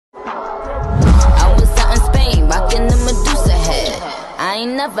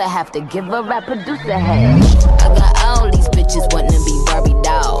ain't never have to give a rap producer head. I got all these bitches wanting to be Barbie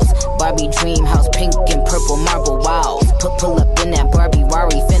dolls. Barbie dream house, pink and purple marble walls. Pull up in that Barbie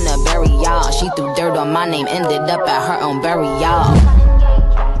Rari, finna bury y'all. She threw dirt on my name, ended up at her own burial.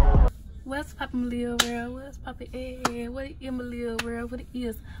 What's poppin', Malliyah world? What's poppin'? What is Malliyah world? What it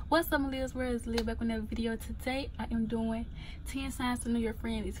is? What's up, Malliyah's world? It's Malliyah back with another video. Today I am doing 10 signs to know your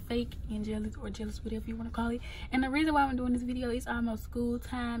friend is fake and jealous, or jealous, whatever you want to call it. And the reason why I'm doing this video is almost school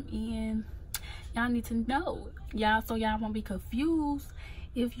time, and y'all need to know, y'all, so y'all won't be confused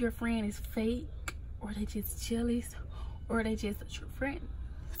if your friend is fake, or they just jealous, or they just a true friend.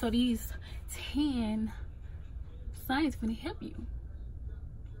 So these 10 signs gonna help you.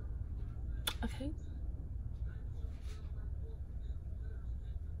 Okay.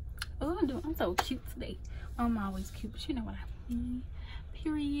 Oh, I'm so cute today. I'm always cute, but you know what I mean.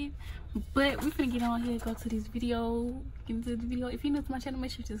 Period. But we're finna get on here and go to this video. Get into the video. If you're new to my channel, make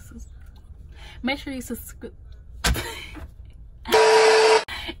sure you subscribe.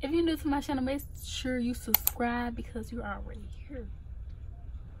 If you're new to my channel, make sure you subscribe because you're already here.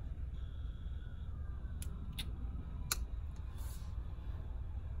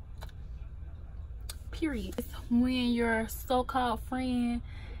 Period. It's when your so-called friend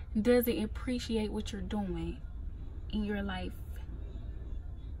doesn't appreciate what you're doing in your life.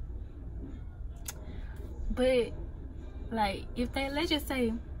 But like, if they, let's just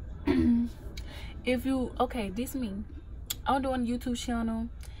say, if you, okay, this me, I'm doing a YouTube channel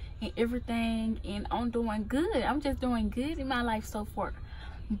and everything, and I'm doing good. I'm just doing good in my life so far.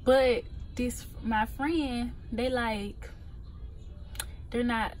 But this, my friend, they're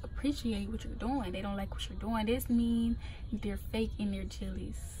not appreciate what you're doing. They don't like what you're doing. This means they're fake and they're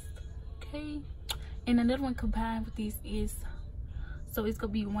jealous. Okay. And another one combined with this is, so it's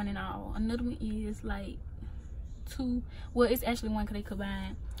gonna be one in all. Another one is like two. Well, it's actually one because they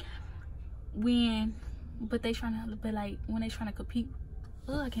combine. But they trying to, but like when they trying to compete.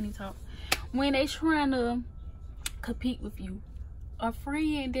 Oh, I can't even talk. When they trying to compete with you, a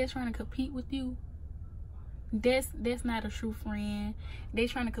friend that's trying to compete with you, that's not a true friend. They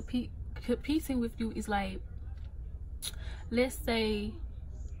trying to competing with you is like, let's say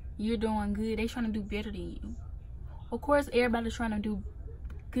you're doing good, they trying to do better than you. Of course everybody's trying to do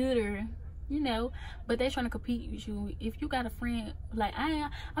gooder, you know, but they trying to compete with you. If you got a friend like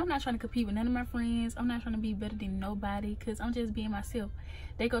I'm not trying to compete with none of my friends. I'm not trying to be better than nobody, because I'm just being myself.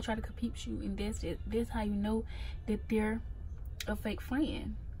 They go try to compete with you, and that's how you know that they're a fake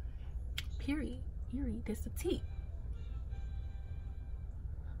friend. Period. That's the T.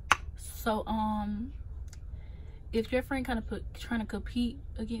 So if your friend kind of trying to compete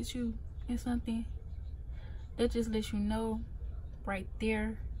against you in something, that just lets you know right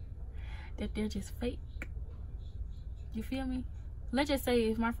there that they're just fake. You feel me? Let's just say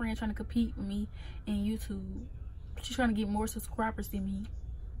if my friend trying to compete with me in YouTube, she's trying to get more subscribers than me.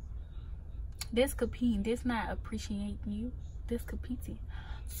 That's competing. That's not appreciating you. That's competing.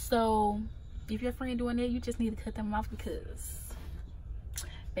 So if your friend doing that, you just need to cut them off, because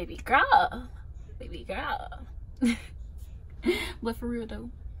baby girl. But for real though,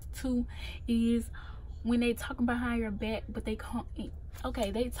 2 is when they talking behind your back, but they come in.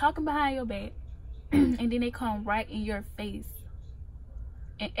 Okay, they talking behind your back and then they come right in your face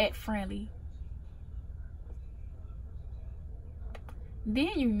and act friendly.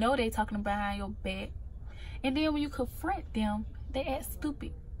 Then you know they talking behind your back, and then when you confront them, they act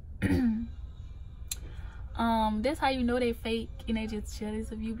stupid. That's how you know they fake and they just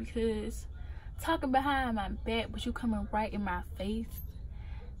jealous of you, because talking behind my back but you coming right in my face,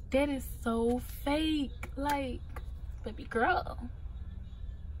 that is so fake. Like, baby girl,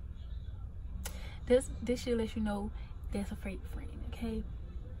 this should let you know that's a fake friend. Okay,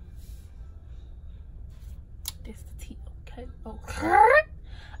 that's the T. Okay,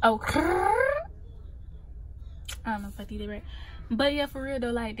 okay. I don't know if I did it right. But yeah, for real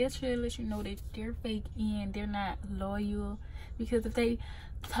though, like, that should let you know that they're fake and they're not loyal. Because if they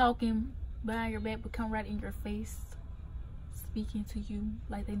talking behind your back but come right in your face speaking to you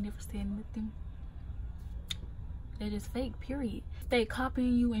like they never said nothing, they're just fake, period. They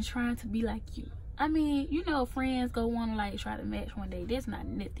copying you and trying to be like you. I mean, you know, friends go on like try to match one day. That's not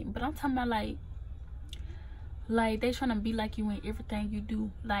nothing. But I'm talking about like they trying to be like you in everything you do.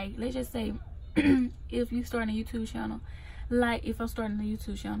 Like, let's just say if you start a YouTube channel, like if I'm starting a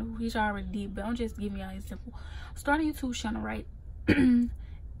YouTube channel, which I already did, but I'm just giving y'all an example. Start a YouTube channel, right? I'm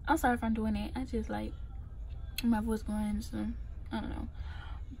sorry if I'm doing that. I just like my voice going, so I don't know.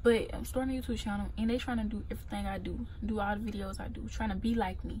 But I'm starting a YouTube channel and they trying to do everything I do all the videos I do, trying to be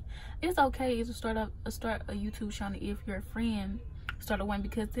like me. It's okay to start a YouTube channel if your friend start a one,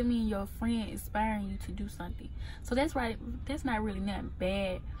 because to me your friend inspiring you to do something. So that's right, that's not really nothing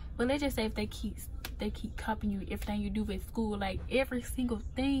bad. But let's just say if they keep copying you everything you do at school, like every single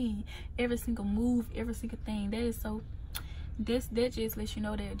thing, every single move, every single thing, that is so, that just lets you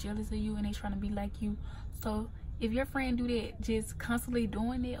know they're jealous of you and they trying to be like you. So if your friend do that, just constantly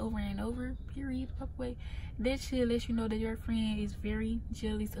doing it over and over, period, way, that should let you know that your friend is very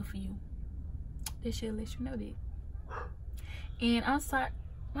jealous of you. That should let you know that. And I'm sorry,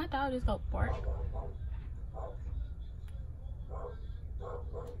 my dog just go bark.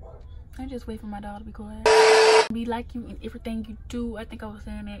 I'm just waiting for my dog to be quiet. Be like you in everything you do. I think I was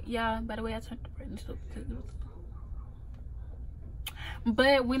saying that. Yeah, by the way, I turned the brightness up because it was.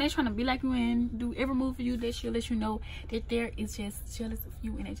 But when they're trying to be like you and do every move for you, they should let you know that they're is just jealous of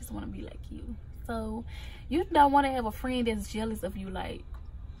you and they just want to be like you. So you don't want to have a friend that's jealous of you, like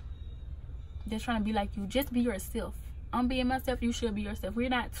they're trying to be like you. Just be yourself. I'm being myself, you should be yourself. We're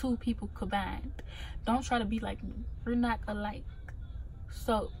not two people combined. Don't try to be like me. We're not alike.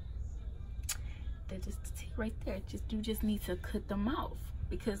 So that's just the tea right there. You just need to cut them off,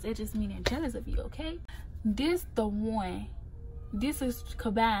 because they just mean they're jealous of you, okay? This the one. This is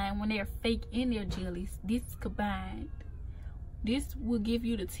combined when they're fake and they're jealous. This combined. This will give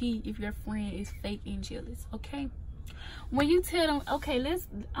you the tea if your friend is fake and jealous, okay? When you tell them, okay,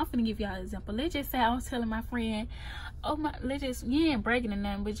 I'm gonna give y'all an example. Let's just say I was telling my friend, oh my, you ain't bragging or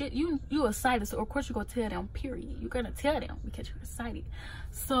nothing, but you excited, so of course you're gonna tell them, period. You're gonna tell them because you're excited.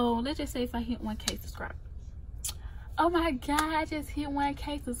 So let's just say if I hit 1K subscribers, oh my god, I just hit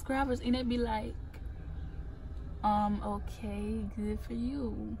 1K subscribers, and they'd be like, okay, good for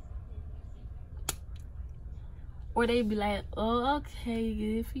you. Or they'd be like, oh, okay,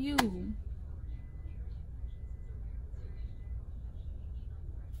 good for you.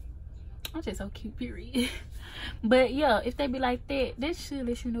 I'm just so cute, period. But yeah, if they be like that, that should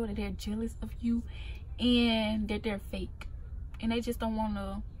let you know that they're jealous of you and that they're fake, and they just don't want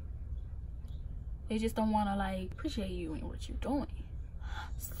to like appreciate you and what you're doing.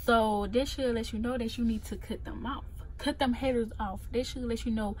 So that should let you know that you need to cut them off, cut them haters off. That should let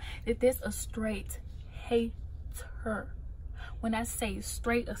you know that there's a straight hater. When I say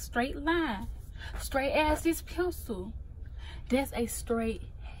straight, a straight line, straight as this pencil, that's a straight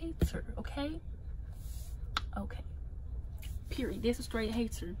hater, okay? Okay, period. That's a straight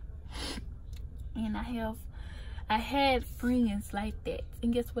hater. And I had friends like that,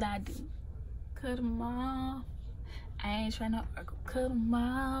 and guess what I do? Cut them off. I ain't trying to cut them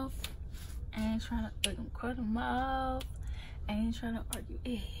off. I ain't trying to cut them off. I ain't trying to argue.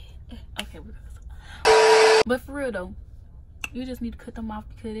 Okay, we're gonna. But for real though, you just need to cut them off,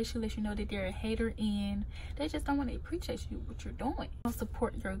 because they should let you know that they're a hater and they just don't want to appreciate you, what you're doing. Don't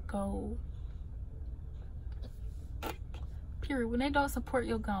support your goal. Period. When they don't support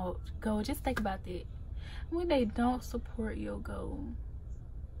your goal, just think about that. When they don't support your goal.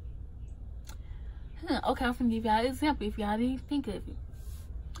 Okay, I'm gonna give y'all an example if y'all didn't think of it.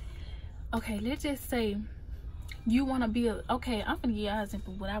 Okay, let's just say you want to be okay, I'm gonna give y'all an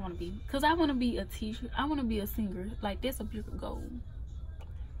example of what I want to be, because I want to be a teacher, I want to be a singer. Like, that's a bigger goal,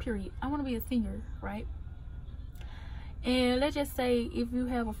 period. I want to be a singer, right? And let's just say if you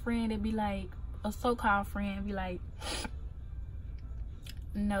have a friend that be like, a so-called friend be like,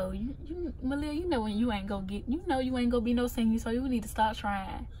 no, you Malliyah, you know when you ain't gonna get, you know you ain't gonna be no singer, so you need to stop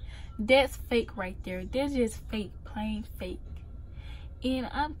trying. That's fake right there. That's just fake, plain fake. And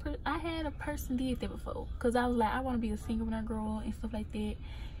I had a person did that before, because I was like, I want to be a singer when I grow up and stuff like that.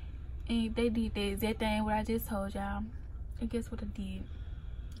 And they did the exact thing what I just told y'all. And guess what I did?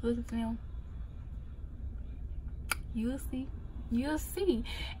 Look at them. You'll see. You'll see.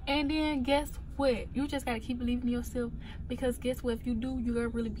 And then guess what? You just gotta keep believing in yourself, because guess what? If you do, you're gonna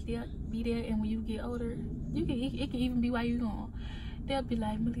really be there. And when you get older, it can even be while you're gone. They'll be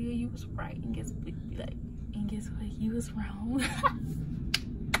like, Malliyah, you was right. And guess what? Be like, and guess what? You was wrong.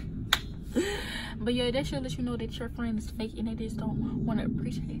 But yeah, that should let you know that your friend is fake and they just don't want to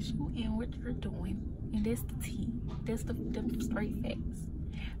appreciate you and what you're doing. And that's the tea. That's the straight facts.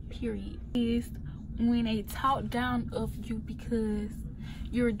 Period. Is when they talk down of you because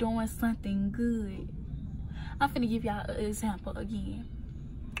you're doing something good. I'm finna give y'all an example again.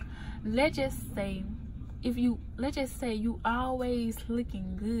 Let's just say you always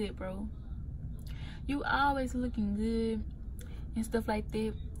looking good, bro. You always looking good and stuff like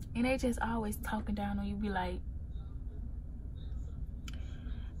that, and they just always talking down on you. Be like,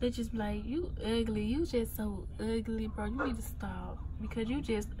 they just be like, you ugly, you just so ugly, bro. You need to stop, because you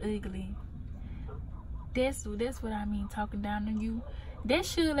just ugly. That's what I mean, talking down on you. That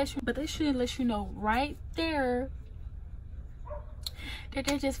should let you, but they should let you know right there that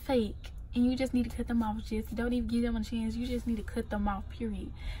they're just fake, and you just need to cut them off. Just don't even give them a chance. You just need to cut them off,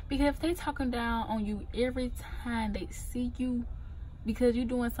 period. Because if they talking down on you every time they see you because you're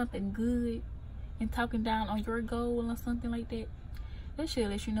doing something good and talking down on your goal or something like that, that should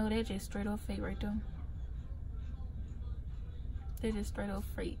let you know they're just straight up fake right there. They're just straight up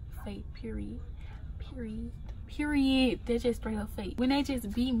fake, period. They're just straight up fake. When they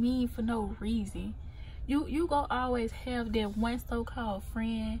just be mean for no reason, you gonna always have that one so-called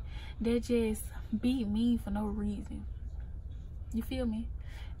friend that just be mean for no reason. You feel me?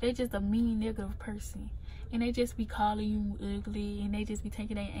 They just a mean, negative person, and they just be calling you ugly, and they just be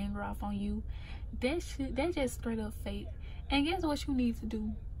taking their anger off on you. That just straight up fake. And guess what you need to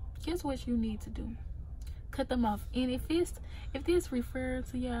do? Cut them off. And if this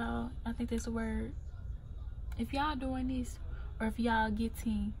refers to y'all, I think that's a word. If y'all doing this, or if y'all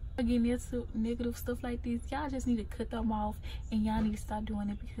getting into negative stuff like this, y'all just need to cut them off, and y'all need to stop doing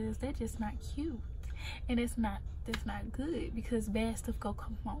it, because that's just not cute, and that's not good, because bad stuff go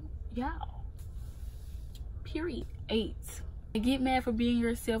come on y'all. Period. 8. Get mad for being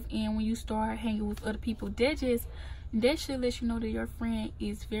yourself, and when you start hanging with other people, that should let you know that your friend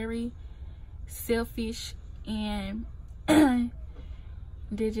is very selfish, and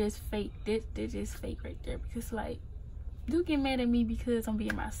they're just fake. They're just fake right there. Because like, you get mad at me because I'm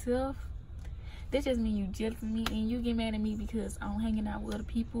being myself, that just means you jealous of me. And you get mad at me because I'm hanging out with other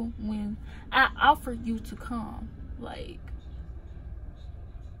people when I offer you to come. Like,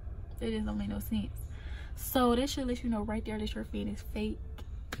 that just don't make no sense. So that should let you know right there that your friend is fake.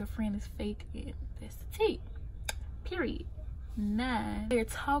 Your friend is fake, and that's the tea. Period. 9. They're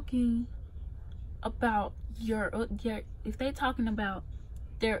talking about if they're talking about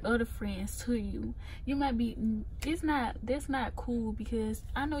their other friends to you, you might be, that's not cool, because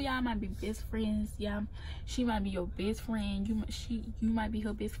I know y'all might be best friends. Yeah, she might be your best friend, you might be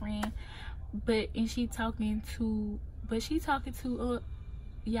her best friend, but she talking to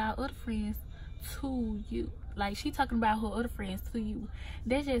y'all other friends to you. Like, she talking about her other friends to you.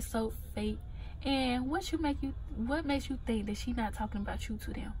 That's just so fake. And what makes you think that she not talking about you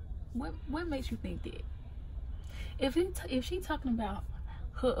to them? What makes you think that? If she talking about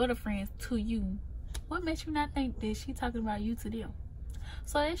her other friends to you, what makes you not think that she talking about you to them?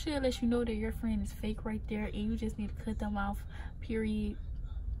 So that should let you know that your friend is fake right there, and you just need to cut them off. Period.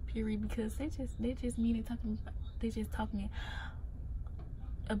 Because they just mean they just talking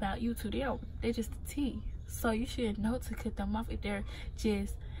about you to them. They're just the tea. So you should know to cut them off if they're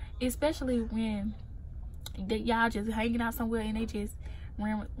just, especially when y'all just hanging out somewhere and they just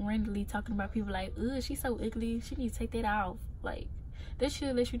randomly talking about people like, ugh, she's so ugly, she needs to take that off. Like, that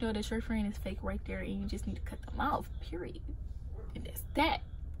should let you know that your friend is fake right there, and you just need to cut them off. Period. And that's that.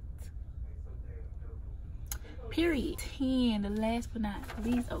 Period. 10, the last but not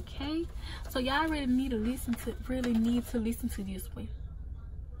least. Okay, so y'all really need to listen to this one.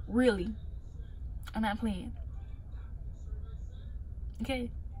 Really, I'm not playing.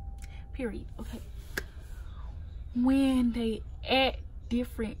 Okay, period. Okay, when they act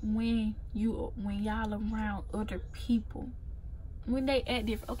different when y'all around other people, when they act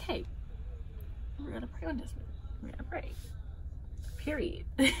different, okay, we're gonna pray on this one. We're gonna pray. Period.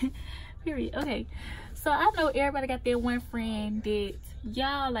 Period. Okay, so I know everybody got that one friend that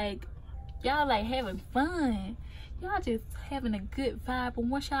y'all like having fun, y'all just having a good vibe, but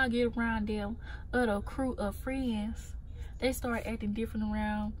once y'all get around them other crew of friends, they start acting different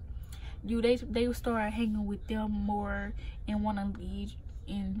around you. They start hanging with them more and want to lead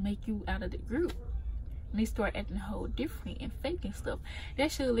and make you out of the group, and they start acting whole different and fake and stuff.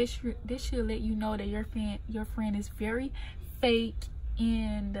 That should let you know that your friend is very fake,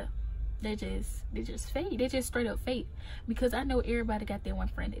 and they just fake. They just straight up fake. Because I know everybody got that one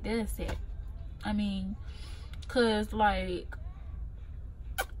friend that does that. I mean, cause like,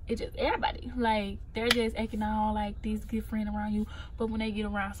 it's just everybody, like, they're just acting all like these good friends around you, but when they get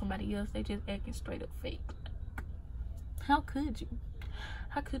around somebody else, they just acting straight up fake. How could you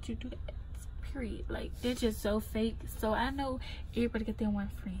do that? Period. Like, they're just so fake. So I know everybody got that one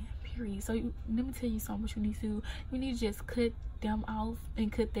friend. Period. So let me tell you something. What you need to do, you need to just cut them off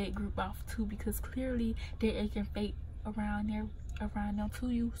and cut that group off too, because clearly they're acting fake around them to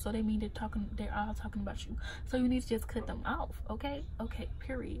you. So they mean they're all talking about you. So you need to just cut them off. Okay,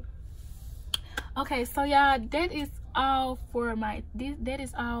 period. Okay, so y'all, that is all for that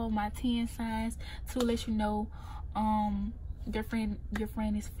is all my 10 signs to let you know your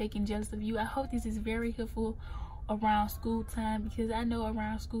friend is fake and jealous of you. I hope this is very helpful around school time, because I know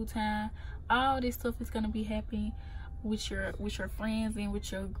around school time all this stuff is gonna be happening with your friends and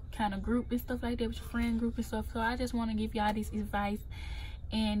with your kind of group and stuff like that, with your friend group and stuff. So I just want to give y'all this advice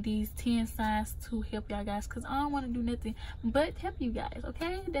and these 10 signs to help y'all guys, because I don't want to do nothing but help you guys.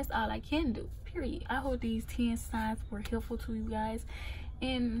 Okay, that's all I can do, period. I hope these 10 signs were helpful to you guys,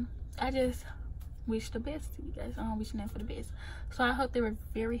 and I just wish the best to you guys. I'm wishing them for the best. So I hope they were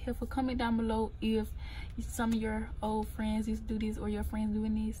very helpful. Comment down below if some of your old friends used to do this, or your friends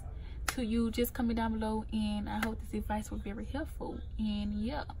doing this to you. Just comment down below, and I hope this advice was very helpful. And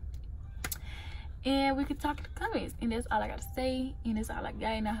yeah, and we could talk in the comments, and that's all I gotta say, and that's all I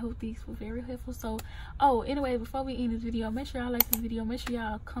got, and I hope these were very helpful. So anyway, before we end this video, make sure y'all like this video, make sure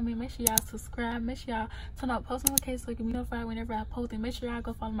y'all comment, make sure y'all subscribe, make sure y'all turn on post notifications so you can be notified whenever I post, and make sure y'all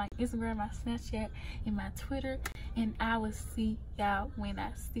go follow my Instagram, my Snapchat, and my Twitter, and I will see y'all when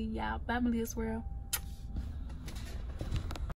I see y'all. Bye, Malliyah's World.